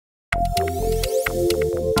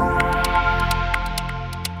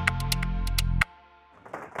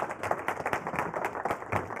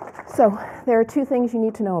So there are two things you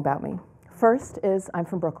need to know about me. First is I'm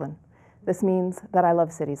from Brooklyn. This means that I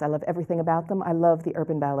love cities. I love everything about them. I love the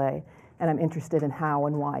urban ballet, and I'm interested in how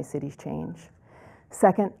and why cities change.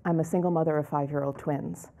 Second, I'm a single mother of 5-year-old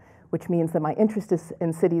twins, which means that my interest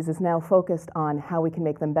in cities is now focused on how we can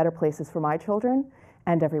make them better places for my children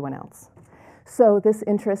and everyone else. So this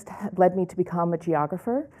interest led me to become a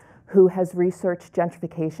geographer who has researched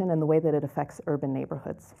gentrification and the way that it affects urban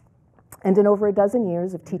neighborhoods. And in over a dozen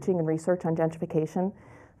years of teaching and research on gentrification,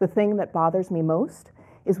 the thing that bothers me most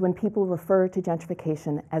is when people refer to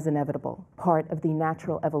gentrification as inevitable, part of the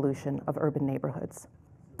natural evolution of urban neighborhoods.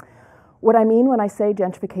 What I mean when I say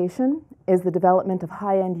gentrification is the development of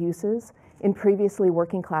high-end uses in previously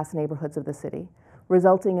working-class neighborhoods of the city,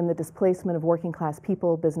 resulting in the displacement of working-class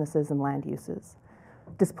people, businesses, and land uses.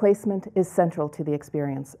 Displacement is central to the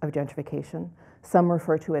experience of gentrification. Some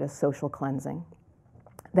refer to it as social cleansing.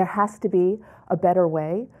 There has to be a better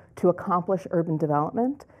way to accomplish urban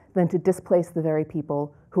development than to displace the very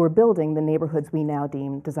people who are building the neighborhoods we now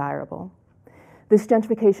deem desirable. This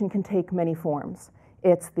gentrification can take many forms.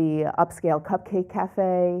 It's the upscale cupcake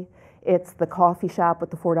cafe, it's the coffee shop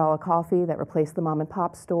with the $4 coffee that replaced the mom and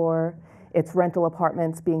pop store, it's rental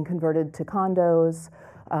apartments being converted to condos,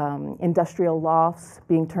 industrial lofts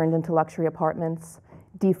being turned into luxury apartments,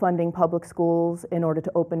 defunding public schools in order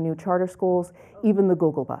to open new charter schools, even the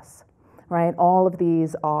Google bus. Right? All of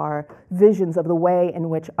these are visions of the way in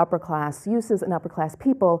which upper class uses and upper class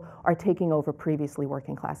people are taking over previously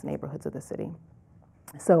working class neighborhoods of the city.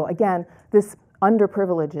 So again, this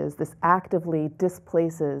underprivileges, this actively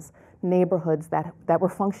displaces neighborhoods that were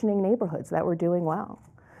functioning neighborhoods, that were doing well.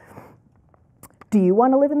 Do you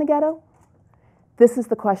want to live in the ghetto? This is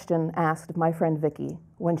the question asked of my friend Vicky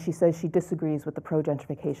when she says she disagrees with the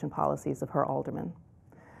pro-gentrification policies of her alderman.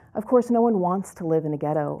 Of course, no one wants to live in a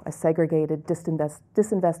ghetto, a segregated,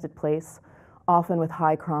 disinvested place, often with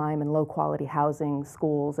high crime and low-quality housing,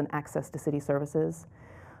 schools, and access to city services.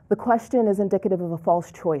 The question is indicative of a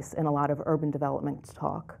false choice in a lot of urban development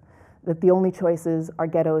talk, that the only choices are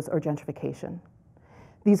ghettos or gentrification.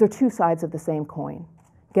 These are two sides of the same coin.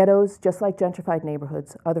 Ghettos, just like gentrified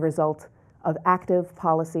neighborhoods, are the result of active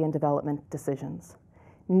policy and development decisions.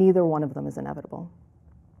 Neither one of them is inevitable.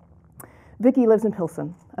 Vicky lives in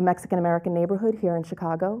Pilsen, a Mexican-American neighborhood here in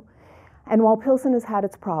Chicago. And while Pilsen has had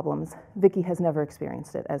its problems, Vicky has never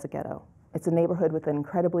experienced it as a ghetto. It's a neighborhood with an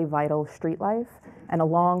incredibly vital street life and a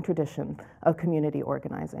long tradition of community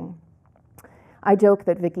organizing. I joke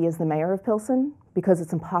that Vicky is the mayor of Pilsen because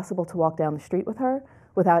it's impossible to walk down the street with her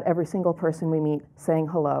without every single person we meet saying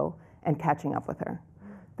hello and catching up with her.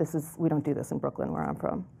 We don't do this in Brooklyn, where I'm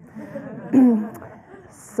from.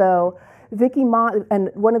 So Vicky, and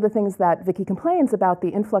one of the things that Vicky complains about the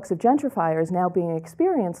influx of gentrifiers now being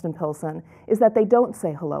experienced in Pilsen is that they don't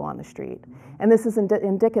say hello on the street. And this is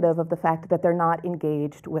indicative of the fact that they're not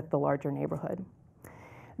engaged with the larger neighborhood.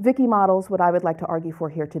 Vicky models what I would like to argue for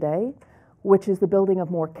here today, which is the building of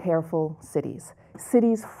more careful cities.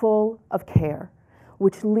 Cities full of care,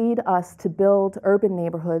 which lead us to build urban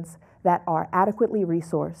neighborhoods that are adequately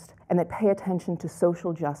resourced and that pay attention to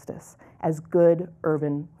social justice as good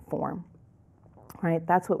urban form. Right?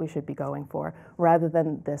 That's what we should be going for, rather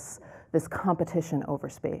than this competition over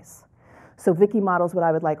space. So Vicky models what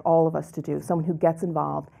I would like all of us to do, someone who gets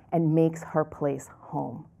involved and makes her place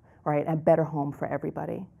home, right? A better home for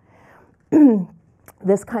everybody.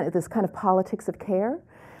 This kind of politics of care,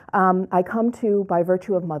 I come to by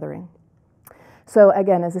virtue of mothering. So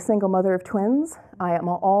again, as a single mother of twins, I am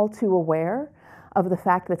all too aware of the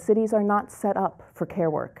fact that cities are not set up for care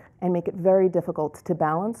work and make it very difficult to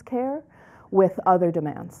balance care with other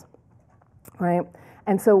demands, right?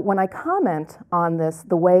 And so when I comment on this,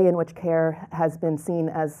 the way in which care has been seen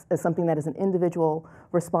as something that is an individual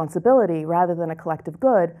responsibility rather than a collective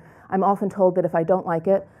good, I'm often told that if I don't like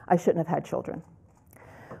it, I shouldn't have had children.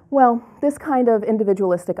 Well, this kind of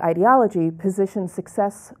individualistic ideology positions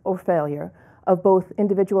success or failure of both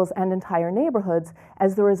individuals and entire neighborhoods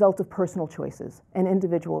as the result of personal choices and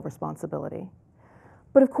individual responsibility.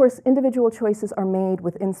 But of course, individual choices are made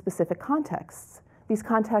within specific contexts. These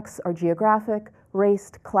contexts are geographic,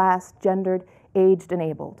 raced, classed, gendered, aged, and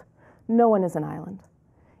abled. No one is an island.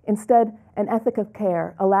 Instead, an ethic of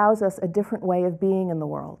care allows us a different way of being in the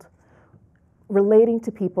world, relating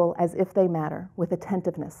to people as if they matter with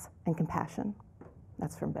attentiveness and compassion.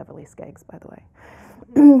 That's from Beverly Skeggs, by the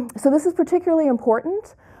way. So this is particularly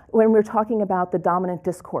important when we're talking about the dominant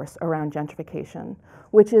discourse around gentrification,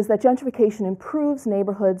 which is that gentrification improves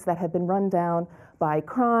neighborhoods that have been run down by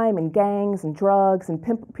crime and gangs and drugs and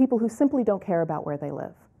people who simply don't care about where they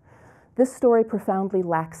live. This story profoundly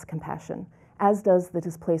lacks compassion as does the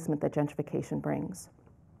displacement that gentrification brings.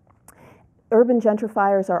 Urban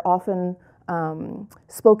gentrifiers are often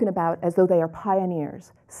spoken about as though they are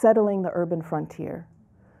pioneers, settling the urban frontier.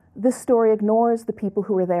 This story ignores the people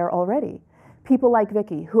who were there already. People like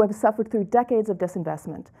Vicky, who have suffered through decades of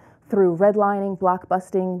disinvestment, through redlining,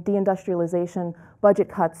 blockbusting, deindustrialization, budget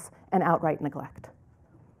cuts, and outright neglect.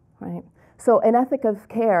 Right? So an ethic of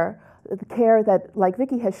care, the care that, like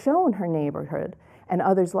Vicky has shown her neighborhood and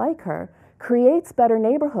others like her, creates better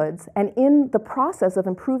neighborhoods, and in the process of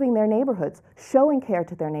improving their neighborhoods, showing care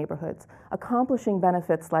to their neighborhoods, accomplishing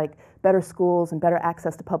benefits like better schools and better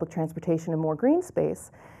access to public transportation and more green space,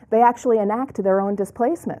 they actually enact their own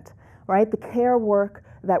displacement, right? The care work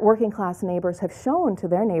that working class neighbors have shown to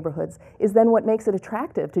their neighborhoods is then what makes it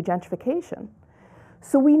attractive to gentrification.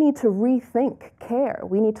 So we need to rethink care.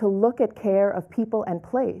 We need to look at care of people and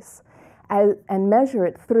place and measure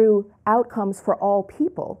it through outcomes for all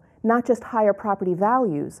people, not just higher property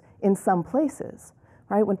values in some places,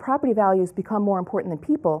 right? When property values become more important than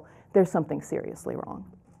people, there's something seriously wrong.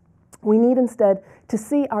 We need instead to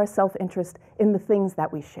see our self-interest in the things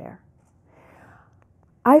that we share.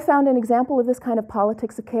 I found an example of this kind of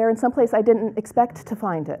politics of care in some place I didn't expect to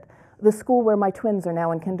find it, the school where my twins are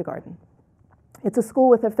now in kindergarten. It's a school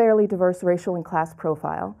with a fairly diverse racial and class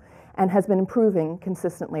profile, and has been improving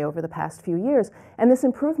consistently over the past few years. And this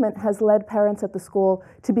improvement has led parents at the school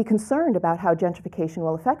to be concerned about how gentrification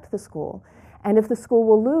will affect the school, and if the school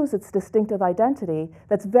will lose its distinctive identity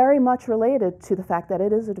that's very much related to the fact that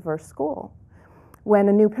it is a diverse school. When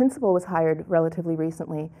a new principal was hired relatively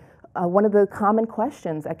recently, one of the common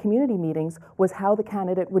questions at community meetings was how the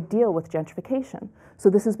candidate would deal with gentrification. So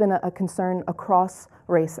this has been a concern across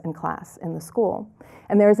race and class in the school.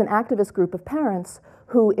 And there is an activist group of parents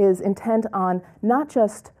who is intent on not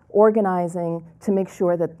just organizing to make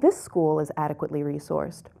sure that this school is adequately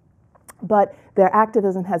resourced, but their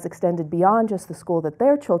activism has extended beyond just the school that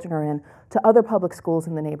their children are in to other public schools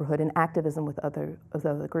in the neighborhood and activism with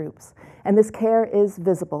other groups. And this care is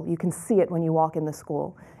visible. You can see it when you walk in the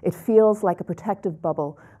school. It feels like a protective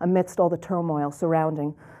bubble amidst all the turmoil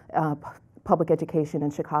surrounding public education in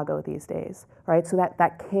Chicago these days, right? So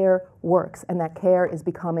that care works, and that care is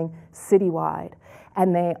becoming citywide.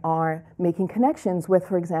 And they are making connections with,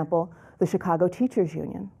 for example, the Chicago Teachers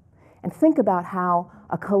Union. And think about how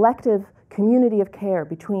a collective community of care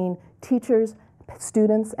between teachers,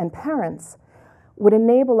 students, and parents would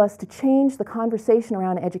enable us to change the conversation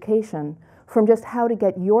around education from just how to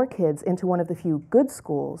get your kids into one of the few good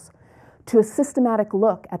schools to a systematic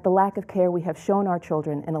look at the lack of care we have shown our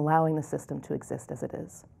children in allowing the system to exist as it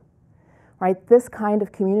is. Right? This kind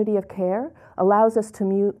of community of care allows us to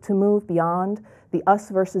move beyond the us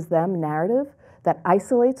versus them narrative that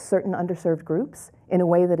isolates certain underserved groups in a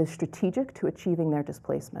way that is strategic to achieving their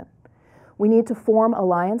displacement. We need to form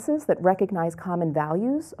alliances that recognize common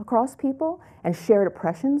values across people and shared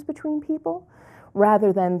oppressions between people,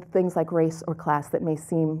 rather than things like race or class that may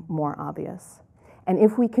seem more obvious. And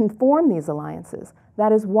if we can form these alliances,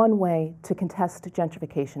 that is one way to contest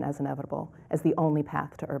gentrification as inevitable, as the only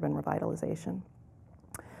path to urban revitalization.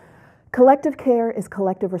 Collective care is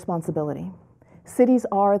collective responsibility. Cities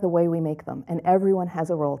are the way we make them, and everyone has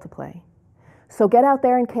a role to play. So get out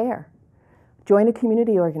there and care. Join a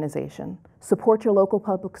community organization. Support your local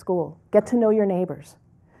public school. Get to know your neighbors.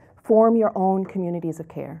 Form your own communities of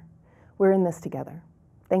care. We're in this together.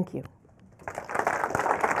 Thank you.